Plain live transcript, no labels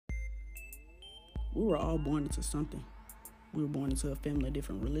We were all born into something. We were born into a family of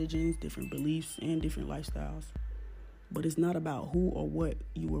different religions, different beliefs, and different lifestyles. But it's not about who or what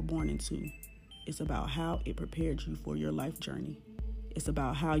you were born into. It's about how it prepared you for your life journey. It's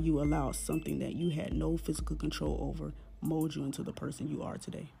about how you allowed something that you had no physical control over mold you into the person you are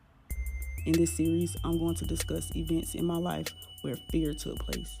today. In this series, I'm going to discuss events in my life where fear took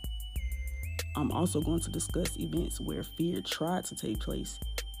place. I'm also going to discuss events where fear tried to take place,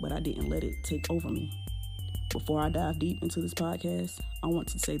 but I didn't let it take over me. Before I dive deep into this podcast, I want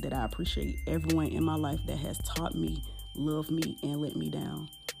to say that I appreciate everyone in my life that has taught me, loved me, and let me down.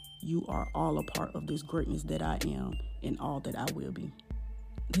 You are all a part of this greatness that I am and all that I will be.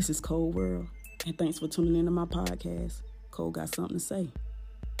 This is Cold World, and thanks for tuning into my podcast. Cole got something to say.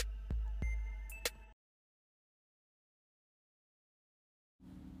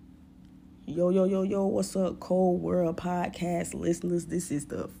 Yo, what's up, Cold World podcast listeners? This is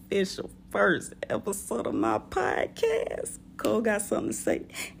the official first episode of my podcast. Cole got something to say.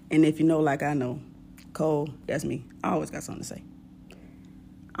 And if you know like I know, Cole, that's me. I always got something to say.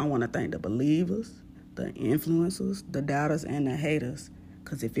 I want to thank the believers, the influencers, the doubters, and the haters.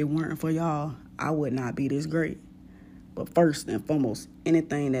 Because if it weren't for y'all, I would not be this great. But first and foremost,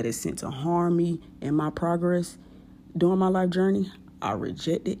 anything that is sent to harm me in my progress during my life journey, I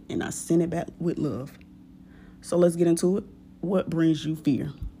reject it and I send it back with love. So let's get into it. What brings you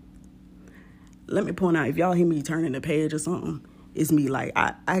fear? Let me point out, if y'all hear me turning the page or something, it's me like,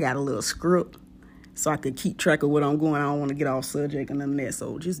 I got a little script so I could keep track of what I'm going. I don't want to get off subject and none of that.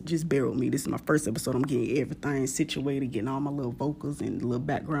 So just bear with me. This is my first episode. I'm getting everything situated, getting all my little vocals and little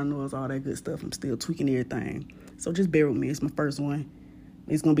background noise, all that good stuff. I'm still tweaking everything. So just bear with me. It's my first one.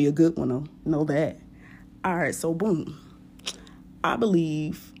 It's going to be a good one though. Know that. All right, so boom. I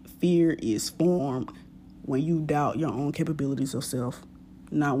believe fear is formed when you doubt your own capabilities of self,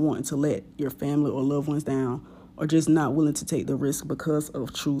 not wanting to let your family or loved ones down, or just not willing to take the risk because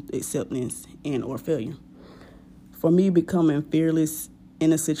of truth, acceptance, and or failure. For me, becoming fearless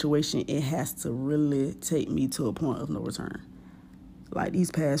in a situation, it has to really take me to a point of no return. Like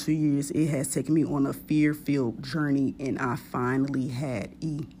these past few years, it has taken me on a fear-filled journey, and I finally had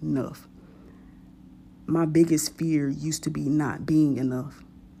enough. My biggest fear used to be not being enough.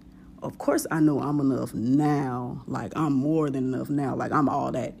 Of course, I know I'm enough now. Like, I'm more than enough now. Like, I'm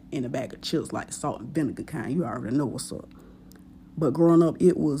all that in a bag of chips, like salt and vinegar kind. You already know what's up. But growing up,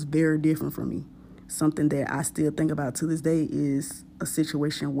 it was very different for me. Something that I still think about to this day is a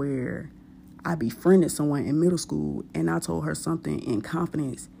situation where I befriended someone in middle school, and I told her something in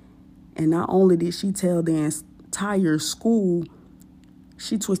confidence. And not only did she tell the entire school,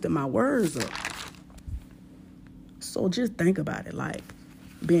 she twisted my words up. So just think about it, like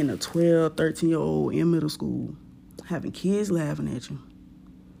being a 12, 13-year-old in middle school, having kids laughing at you,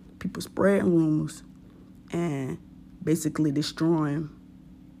 people spreading rumors, and basically destroying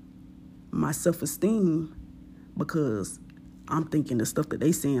my self-esteem because I'm thinking the stuff that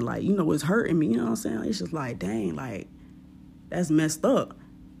they saying, like, it's hurting me, you know what I'm saying? It's just like, dang, like, that's messed up.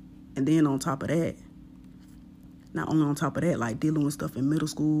 And then on top of that, not only on top of that, like dealing with stuff in middle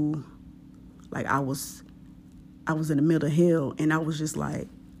school, like I was in the middle of hell, and I was just like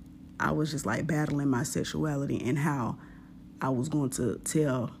battling my sexuality and how I was going to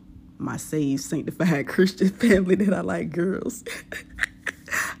tell my saved, sanctified Christian family that I like girls.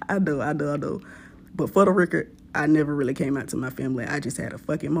 I know. But for the record, I never really came out to my family. I just had a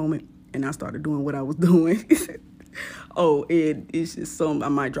fucking moment, and I started doing what I was doing. It's just I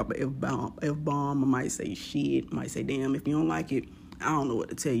might drop an F-bomb. I might say shit. I might say damn if you don't like it. I don't know what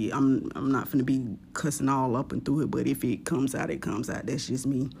to tell you. I'm not finna be cussing all up and through it, but if it comes out, it comes out. That's just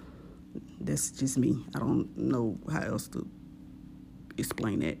me. I don't know how else to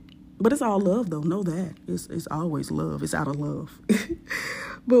explain that. But it's all love, though. Know that. It's always love. It's out of love.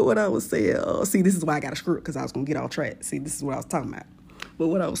 But what I was saying, see, this is why I got a script, because I was going to get off track. See, this is what I was talking about. But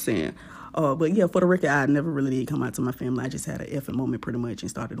what I was saying, but yeah, for the record, I never really did come out to my family. I just had an effing moment pretty much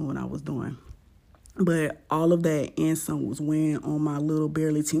and started doing what I was doing. But all of that and some was weighing on my little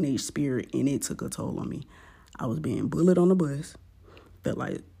barely teenage spirit, and it took a toll on me. I was being bullied on the bus, felt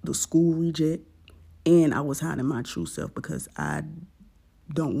like the school reject, and I was hiding my true self because I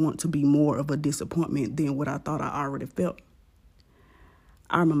don't want to be more of a disappointment than what I thought I already felt.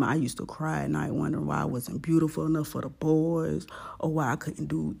 I remember I used to cry at night wondering why I wasn't beautiful enough for the boys, or why I couldn't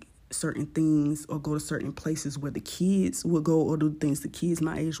do certain things or go to certain places where the kids would go, or do things the kids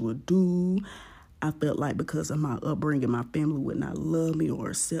my age would do. I felt like because of my upbringing, my family would not love me or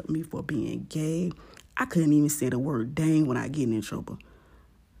accept me for being gay. I couldn't even say the word dang when I get in trouble.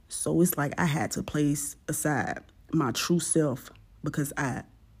 So it's like I had to place aside my true self because I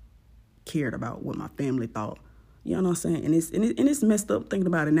cared about what my family thought. You know what I'm saying? And it's messed up thinking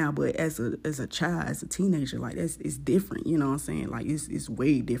about it now, but as a child, as a teenager, like it's different. You know what I'm saying? Like it's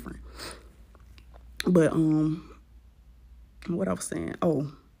way different. But what I was saying?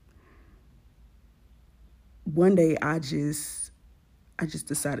 Oh, one day I just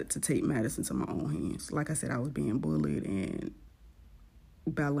decided to take matters into my own hands. Like I said, I was being bullied and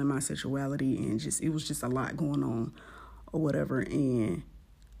battling my sexuality, and it was just a lot going on or whatever, and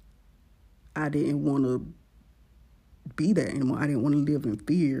I didn't want to be that anymore. I didn't want to live in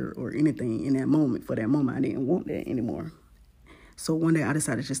fear or anything in that moment. For that moment, I didn't want that anymore. So one day I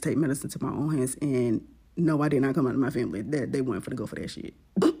decided to just take medicine to my own hands, and no, I did not come out of my family. They weren't finna go for that shit.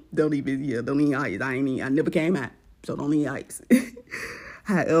 Don't even ice. I never came out, so don't eat ice.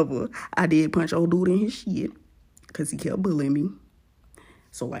 However, I did punch old dude in his shit because he kept bullying me.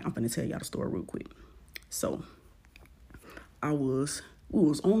 So, like, I'm finna tell y'all the story real quick. So, we was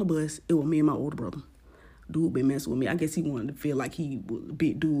on the bus. It was me and my older brother. Dude been messing with me. I guess he wanted to feel like he was a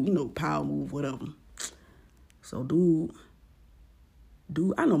big dude, power move, whatever. So, dude,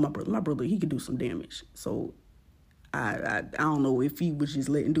 I know my brother. My brother, he could do some damage. So, I don't know if he was just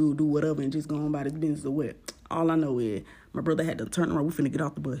letting dude do whatever and just going about his business or what. All I know is my brother had to turn around. We finna get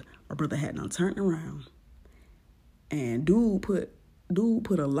off the bus. My brother had to turn around. And dude put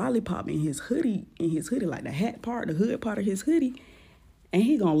a lollipop in his hoodie, like the hat part, the hood part of his hoodie. And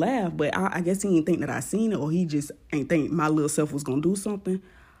he gonna laugh, but I guess he didn't think that I seen it, or he just ain't think my little self was gonna do something.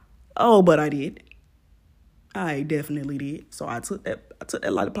 Oh, but I did. I definitely did. So I took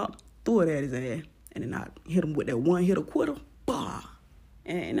that lollipop, threw it at his ass, and then I hit him with that one hit a quitter, bah,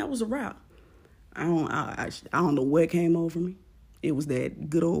 and that was a wrap. I don't know what came over me. It was that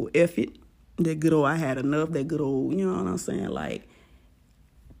good old effort, that good old I had enough, that good old, you know what I'm saying? Like,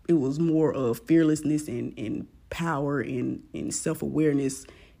 it was more of fearlessness and power and self-awareness.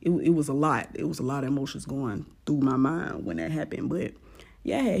 It was a lot. It was a lot of emotions going through my mind when that happened. But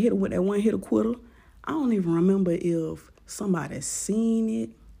yeah, I had hit him with that one hit a quitter. I don't even remember if somebody seen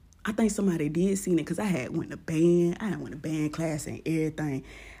it. I think somebody did seen it because I had went to band class and everything.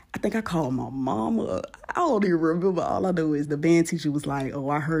 I think I called my mama. I don't even remember. All I know is the band teacher was like, "Oh,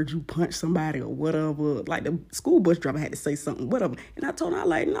 I heard you punch somebody or whatever." Like the school bus driver had to say something, whatever. And I told her,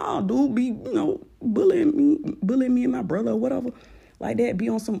 like, "No, dude, be bullying me and my brother or whatever, like that. Be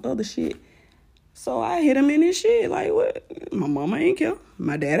on some other shit." So I hit him in his shit. Like, what? My mama ain't care.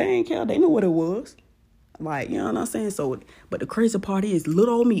 My dad ain't care. They knew what it was. Like, you know what I'm saying? So, but the crazy part is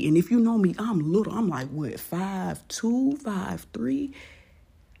little old me. And if you know me, I'm little. I'm like, what, 5'2", 5'3"?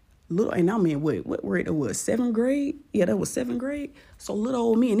 Little, and I'm in what grade it was? 7th grade? Yeah, that was 7th grade. So little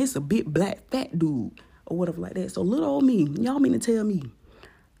old me, and it's a big black fat dude or whatever like that. So little old me, y'all mean to tell me,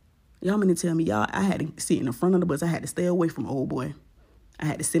 I had to sit in the front of the bus. I had to stay away from old boy. I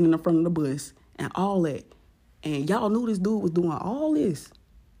had to sit in the front of the bus and all that. And y'all knew this dude was doing all this.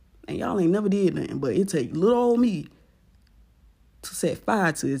 And y'all ain't never did nothing. But it take little old me to set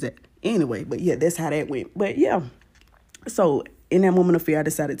fire to his ass. Anyway, but yeah, that's how that went. But yeah, so in that moment of fear, I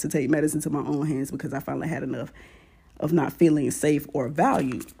decided to take matters into my own hands because I finally had enough of not feeling safe or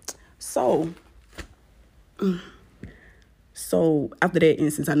valued. So after that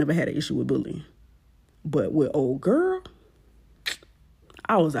instance, I never had an issue with bullying. But with old girl,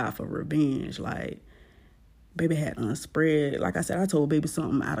 I was out for revenge. Like, baby had unspread. Like I said, I told baby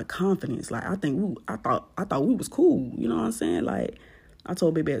something out of confidence. Like, I thought we was cool. You know what I'm saying? Like, I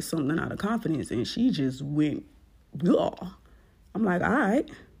told baby something out of confidence, and she just went, ugh. I'm like, all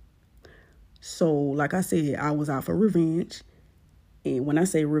right. So, like I said, I was out for revenge. And when I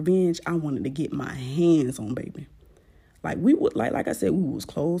say revenge, I wanted to get my hands on baby. Like, like I said, we was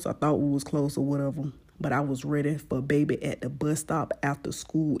close. I thought we was close or whatever. But I was ready for baby at the bus stop after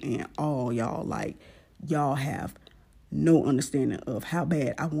school and all y'all. Like, y'all have no understanding of how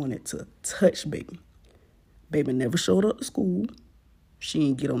bad I wanted to touch baby. Baby never showed up to school. She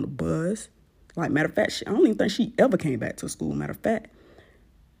didn't get on the bus. Like, matter of fact, I don't even think she ever came back to school. Matter of fact,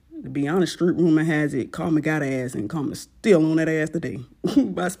 to be honest, street rumor has it, Carmen got her ass and Carmen's still on that ass today.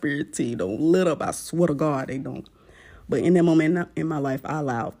 My spirit team don't lit up. I swear to God, they don't. But in that moment in my life, I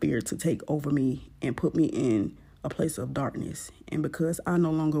allowed fear to take over me and put me in a place of darkness. And because I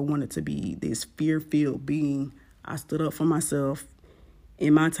no longer wanted to be this fear-filled being, I stood up for myself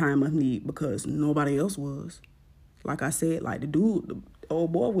in my time of need because nobody else was. Like I said, like the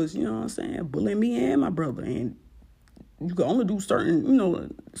old boy was, you know what I'm saying, bullying me and my brother. And you can only do certain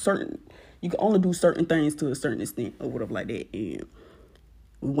things to a certain extent or whatever like that. And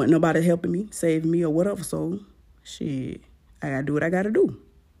wasn't nobody helping me, saving me or whatever. So, shit, I gotta do what I gotta do.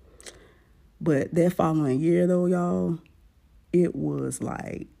 But that following year, though, y'all, it was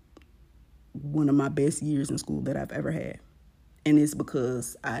like one of my best years in school that I've ever had. And it's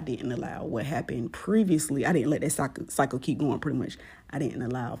because I didn't allow what happened previously. I didn't let that cycle keep going, pretty much. I didn't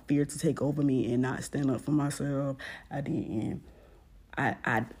allow fear to take over me and not stand up for myself. I didn't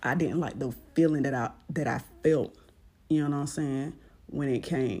like the feeling that I felt, you know what I'm saying, when it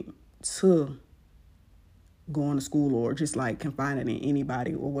came to going to school or just like confiding in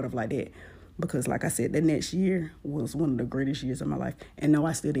anybody or whatever like that. Because like I said, the next year was one of the greatest years of my life. And no,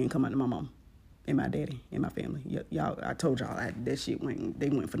 I still didn't come out to my mom and my daddy and my family. Y'all, I told y'all that shit they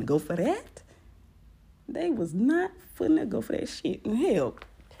went finna go for that. They was not finna go for that shit. And hell,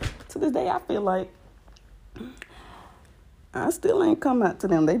 to this day, I feel like I still ain't come out to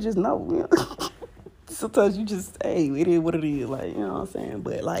them. They just know. You know? Sometimes you just, hey, it is what it is. Like, you know what I'm saying?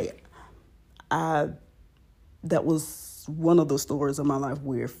 But like, that was one of those stories of my life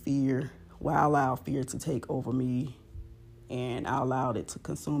where I allowed fear to take over me, and I allowed it to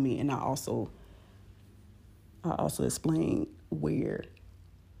consume me. And I also explained where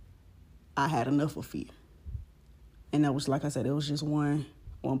I had enough of fear. And that was, like I said, it was just one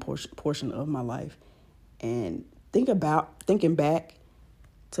portion of my life. And thinking back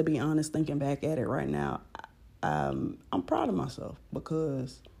at it right now, I'm proud of myself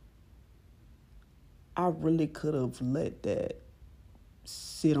because I really could have let that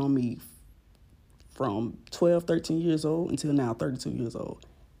sit on me from 12, 13 years old until now 32 years old.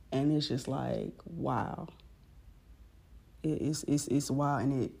 And it's just like, wow. It's wild,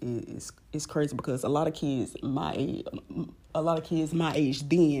 and it's crazy because a lot of kids my age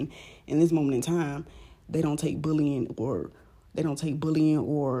then, in this moment in time, they don't take bullying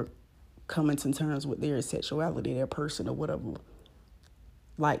or coming to terms with their sexuality, their person or whatever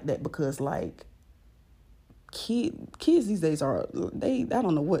like that, because like kids these days I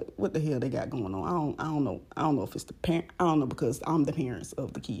don't know what the hell they got going on. I don't know if it's the parent. I don't know, because I'm the parents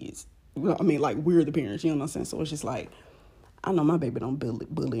of the kids. I mean, like, we're the parents, you know what I'm saying? So it's just like, I know my baby don't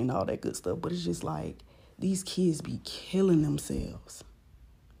bully and all that good stuff, but it's just like these kids be killing themselves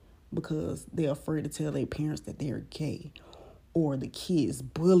because they're afraid to tell their parents that they're gay, or the kids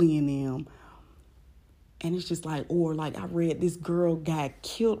bullying them. And it's just like, or like I read this girl got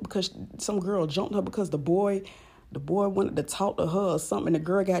killed because some girl jumped her because the boy wanted to talk to her or something. And the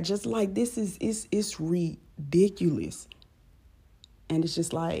girl got just like, it's ridiculous. And it's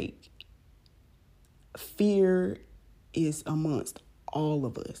just like, fear is amongst all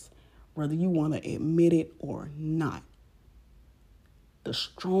of us, whether you want to admit it or not. The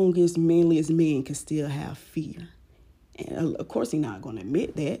strongest, manliest man can still have fear. And of course, he's not going to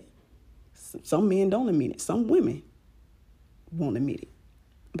admit that. Some men don't admit it. Some women won't admit it.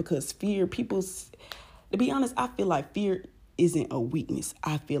 Because fear, to be honest, I feel like fear isn't a weakness.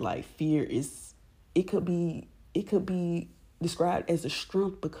 I feel like fear it could be described as a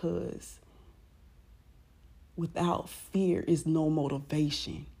strength, because without fear is no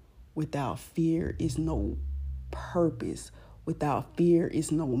motivation. Without fear is no purpose. Without fear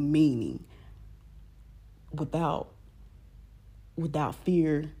is no meaning. Without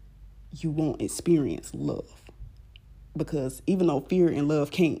fear, you won't experience love. Because even though fear and love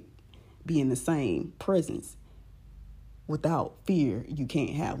can't be in the same presence, without fear, you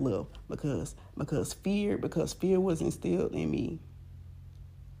can't have love. Because fear was instilled in me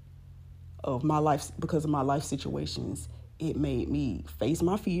because of my life situations. It made me face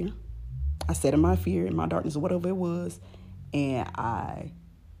my fear. I sat in my fear, in my darkness, or whatever it was, and I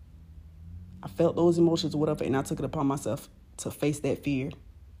felt those emotions or whatever, and I took it upon myself to face that fear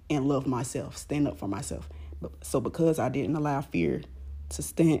and love myself, stand up for myself. So because I didn't allow fear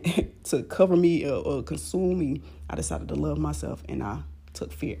to cover me or consume me, I decided to love myself, and I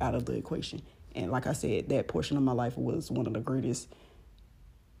took fear out of the equation. And like I said, that portion of my life was one of my greatest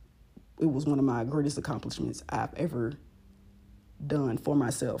accomplishments I've ever done for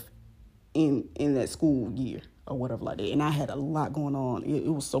myself in that school year or whatever like that. And I had a lot going on. It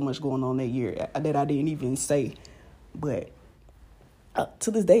was so much going on that year that I didn't even say. But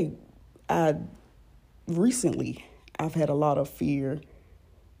to this day, I've had a lot of fear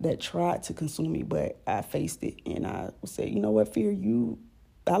that tried to consume me, but I faced it, and I said, you know what, fear,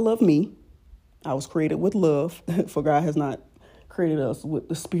 I love me. I was created with love, for God has not created us with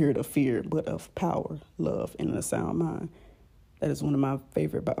the spirit of fear, but of power, love, and a sound mind. That is one of my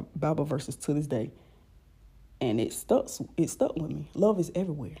favorite Bible verses to this day. And it stuck with me. Love is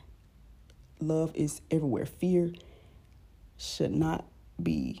everywhere. Love is everywhere. Fear should not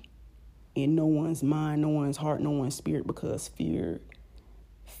be in no one's mind, no one's heart, no one's spirit, because fear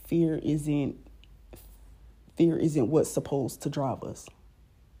isn't what's supposed to drive us.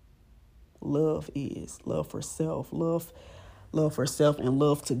 Love is. Love for self, love Love for self and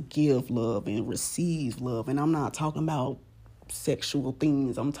love to give love and receive love. And I'm not talking about sexual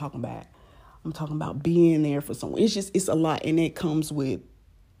things. I'm talking about being there for someone. It's a lot, and that comes with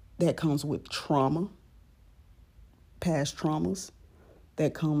trauma, past traumas.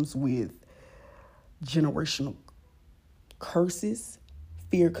 That comes with generational curses.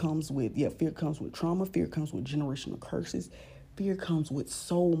 Fear comes with trauma. Fear comes with generational curses. Fear comes with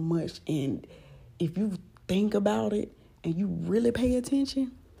so much. And if you think about it and you really pay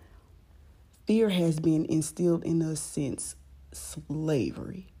attention, fear has been instilled in us since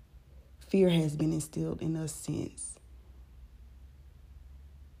slavery. Fear has been instilled in us since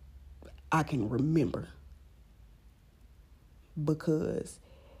I can remember. Because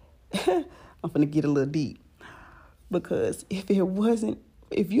I'm going to get a little deep. Because if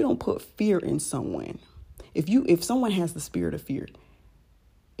you don't put fear in someone, if someone has the spirit of fear,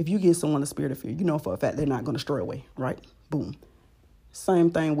 if you give someone the spirit of fear, you know for a fact they're not going to stray away, right? Boom.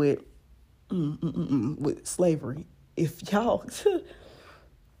 Same thing with slavery. If y'all,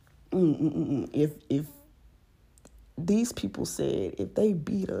 if these people said if they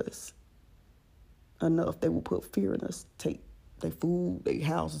beat us enough, they will put fear in us, take their food, their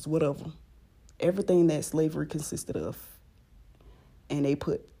houses, whatever, everything that slavery consisted of, and they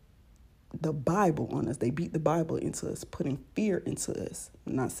put the Bible on us. They beat the Bible into us, putting fear into us.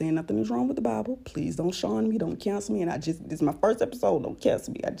 I'm not saying nothing is wrong with the Bible. Please don't shun me, don't cancel me. And this is my first episode. Don't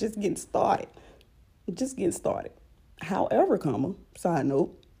cancel me. I'm just getting started. However, side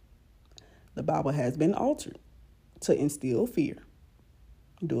note, the Bible has been altered to instill fear.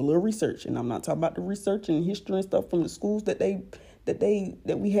 Do a little research, and I'm not talking about the research and history and stuff from the schools that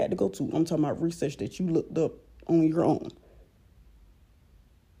we had to go to. I'm talking about research that you looked up on your own.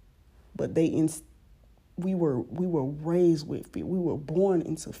 But we were raised with fear. We were born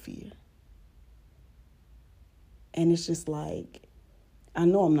into fear. And it's just like, I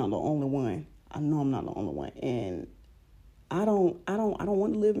know I'm not the only one. And I don't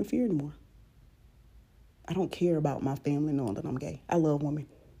want to live in fear anymore. I don't care about my family knowing that I'm gay. I love women.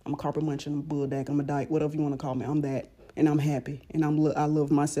 I'm a carpet munching, I'm a bulldog, I'm a dyke, whatever you want to call me. I'm that, and I'm happy, and I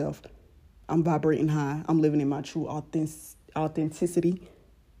love myself. I'm vibrating high. I'm living in my true authenticity,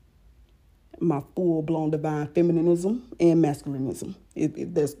 my full-blown divine feminism and masculinism.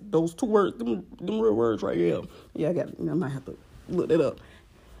 If that's those two words, them real words right here. Yeah, I might have to look that up.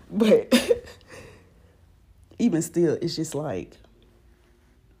 But even still, it's just like,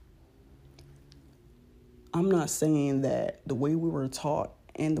 I'm not saying that the way we were taught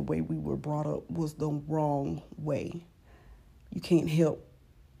and the way we were brought up was the wrong way. You can't help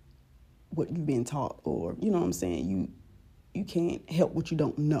what you've been taught, or, you know what I'm saying? You can't help what you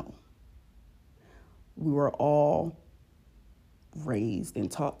don't know. We were all raised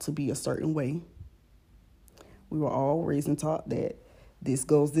and taught to be a certain way. We were all raised and taught that this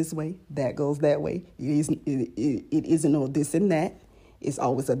goes this way, that goes that way. It isn't no this and that. It's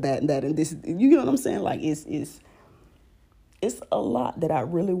always a that and that and this. You know what I'm saying? Like, it's a lot that I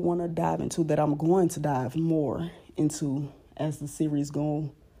really want to dive into, that I'm going to dive more into as the series goes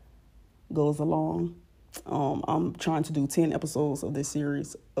along. I'm trying to do 10 episodes of this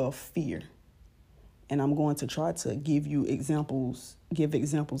series of fear. And I'm going to try to give examples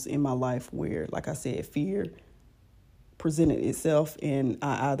in my life where, like I said, fear presented itself and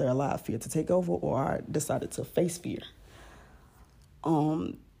I either allowed fear to take over or I decided to face fear.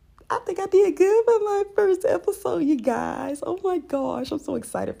 I think I did good for my first episode, you guys. Oh my gosh, I'm so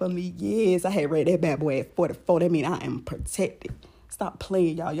excited for me. Yes, I had read that bad boy at 44. That means I am protected. Stop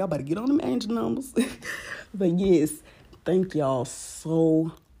playing, y'all. Y'all better get on them angel numbers. But yes, thank y'all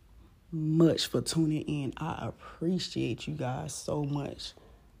so much for tuning in. I appreciate you guys so much.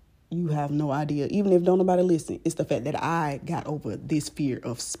 You have no idea. Even if don't nobody listen, it's the fact that I got over this fear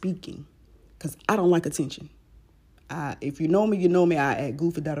of speaking, because I don't like attention. If you know me, you know me. I act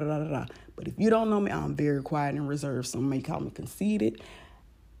goofy, da-da-da-da-da. But if you don't know me, I'm very quiet and reserved. Some may call me conceited.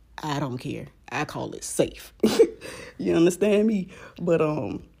 I don't care. I call it safe. You understand me? But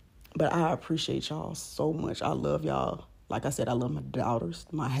I appreciate y'all so much. I love y'all. Like I said, I love my doubters,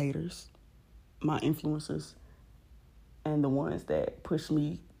 my haters, my influencers, and the ones that push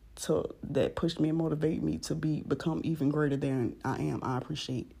me and motivate me to become even greater than I am. I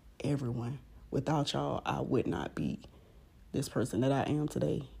appreciate everyone. Without y'all, I would not be this person that I am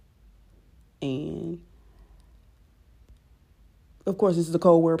today. And, of course, this is a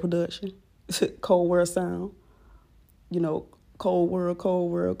Cold World production. Cold World sound. You know, Cold World,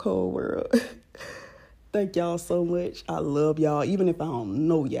 Cold World, Cold World. Thank y'all so much. I love y'all. Even if I don't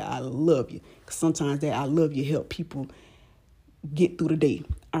know you, I love you. Because sometimes that I love you help people get through the day.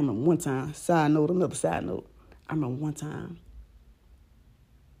 I remember one time, another side note. I remember one time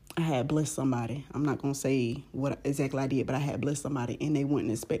I had blessed somebody. I'm not going to say what exactly I did, but I had blessed somebody, and they weren't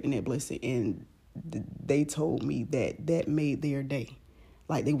expecting that blessing. And they told me that made their day.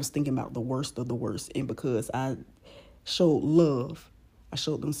 Like they was thinking about the worst of the worst. And because I showed love, I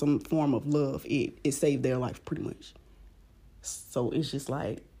showed them some form of love, it saved their life pretty much. So it's just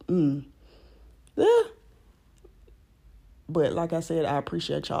like, But like I said, I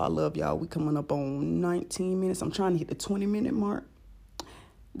appreciate y'all. I love y'all. We coming up on 19 minutes. I'm trying to hit the 20-minute mark.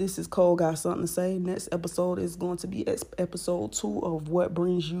 This is Cole Got Something to Say. Next episode is going to be episode 2 of What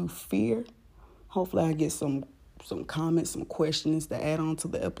Brings You Fear. Hopefully I get some comments, some questions to add on to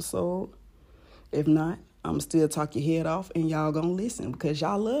the episode. If not, I'm still talk your head off and y'all gonna listen because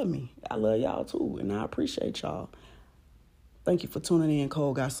y'all love me. I love y'all too, and I appreciate y'all. Thank you for tuning in.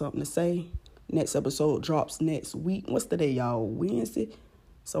 Cole Got Something to Say. Next episode drops next week. What's the day, y'all? Wednesday.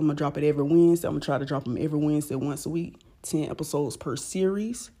 So I'm going to drop it every Wednesday. I'm going to try to drop them every Wednesday once a week. 10 episodes per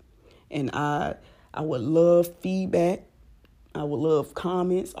series. And I would love feedback. I would love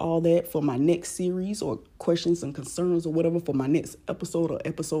comments, all that for my next series or questions and concerns or whatever for my next episode or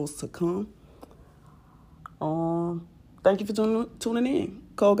episodes to come. Thank you for tuning in.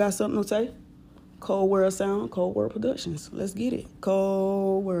 Cole Got Something to Say. Cold World Sound, Cold World Productions. Let's get it.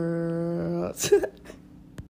 Cold World.